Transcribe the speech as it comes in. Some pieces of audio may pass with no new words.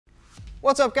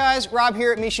What's up guys, Rob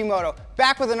here at Mishimoto,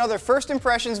 back with another first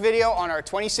impressions video on our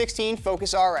 2016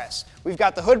 Focus RS. We've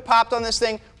got the hood popped on this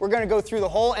thing. We're going to go through the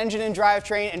whole engine and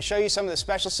drivetrain and show you some of the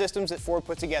special systems that Ford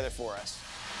put together for us.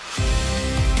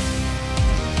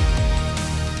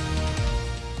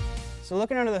 So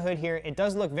looking under the hood here, it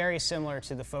does look very similar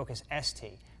to the Focus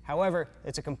ST. However,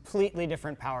 it's a completely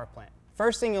different power plant.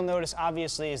 First thing you'll notice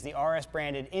obviously is the RS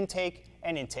branded intake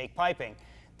and intake piping.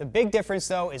 The big difference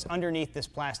though is underneath this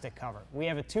plastic cover. We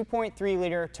have a 2.3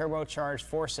 liter turbocharged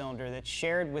 4-cylinder that's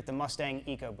shared with the Mustang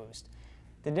EcoBoost.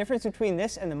 The difference between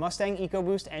this and the Mustang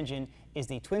EcoBoost engine is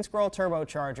the twin-scroll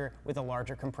turbocharger with a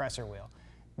larger compressor wheel.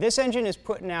 This engine is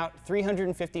putting out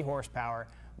 350 horsepower,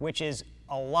 which is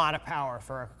a lot of power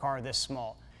for a car this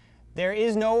small. There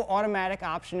is no automatic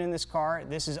option in this car.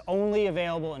 This is only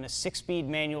available in a 6-speed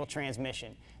manual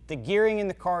transmission. The gearing in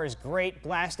the car is great,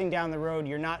 blasting down the road.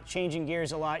 You're not changing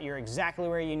gears a lot. You're exactly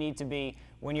where you need to be.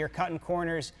 When you're cutting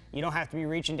corners, you don't have to be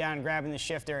reaching down and grabbing the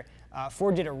shifter.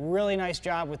 Ford did a really nice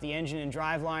job with the engine and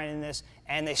driveline in this,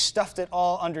 and they stuffed it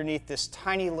all underneath this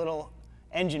tiny little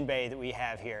engine bay that we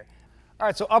have here. All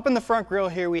right, so up in the front grille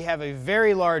here, we have a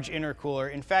very large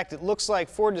intercooler. In fact, it looks like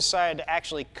Ford decided to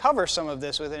actually cover some of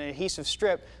this with an adhesive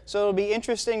strip, so it'll be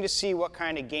interesting to see what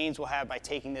kind of gains we'll have by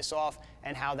taking this off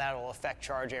and how that will affect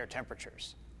charge air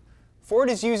temperatures. Ford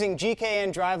is using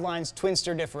GKN Driveline's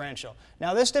Twinstar differential.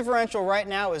 Now this differential right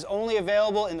now is only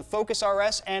available in the Focus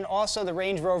RS and also the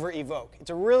Range Rover Evoque. It's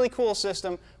a really cool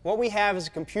system. What we have is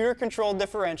a computer-controlled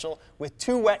differential with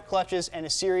 2 wet clutches and a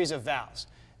series of valves.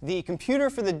 The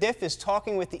computer for the diff is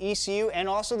talking with the ECU and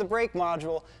also the brake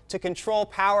module to control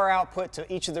power output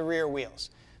to each of the rear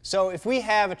wheels. So if we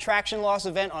have a traction loss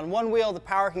event on one wheel, the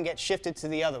power can get shifted to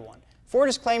the other one. Ford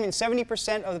is claiming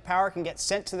 70% of the power can get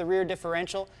sent to the rear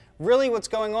differential. Really what's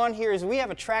going on here is we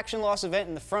have a traction loss event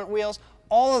in the front wheels.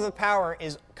 All of the power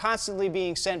is constantly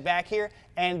being sent back here,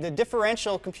 and the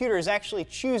differential computer is actually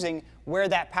choosing where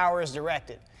that power is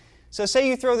directed. So say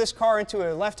you throw this car into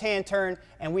a left-hand turn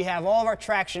and we have all of our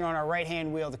traction on our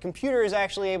right-hand wheel. The computer is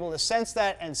actually able to sense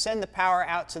that and send the power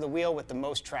out to the wheel with the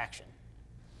most traction.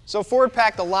 So Ford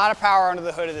packed a lot of power under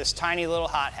the hood of this tiny little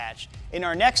hot hatch. In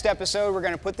our next episode, we're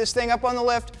going to put this thing up on the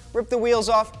lift, rip the wheels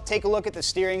off, take a look at the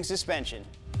steering suspension.